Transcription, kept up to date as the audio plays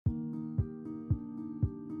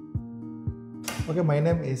Okay, my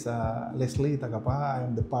name is Leslie Takapa. I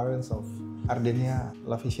am the parents of Ardenea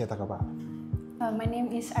Takapa. My name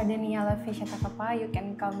is Ardenea Takapa. You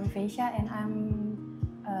can call me Vesha, and I'm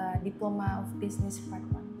a Diploma of Business Part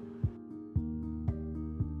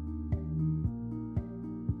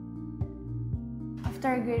 1.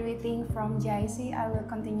 After graduating from GIC, I will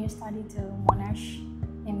continue study to Monash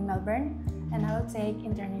in Melbourne, and I will take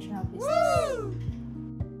international business. Woo!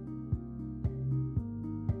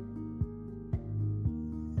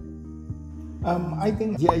 I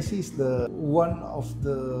think GIC is the one of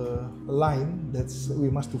the line that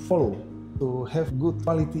we must to follow to have good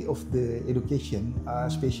quality of the education,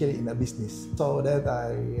 especially in a business. So that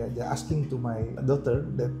I asking to my daughter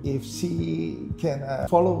that if she can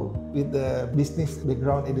follow with the business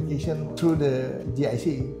background education through the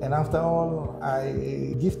GIC, and after all,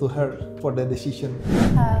 I give to her for the decision.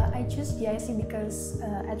 I choose GIC because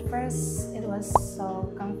at first it was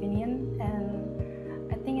so convenient, and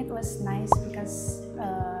I think it was nice because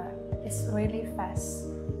it's really fast.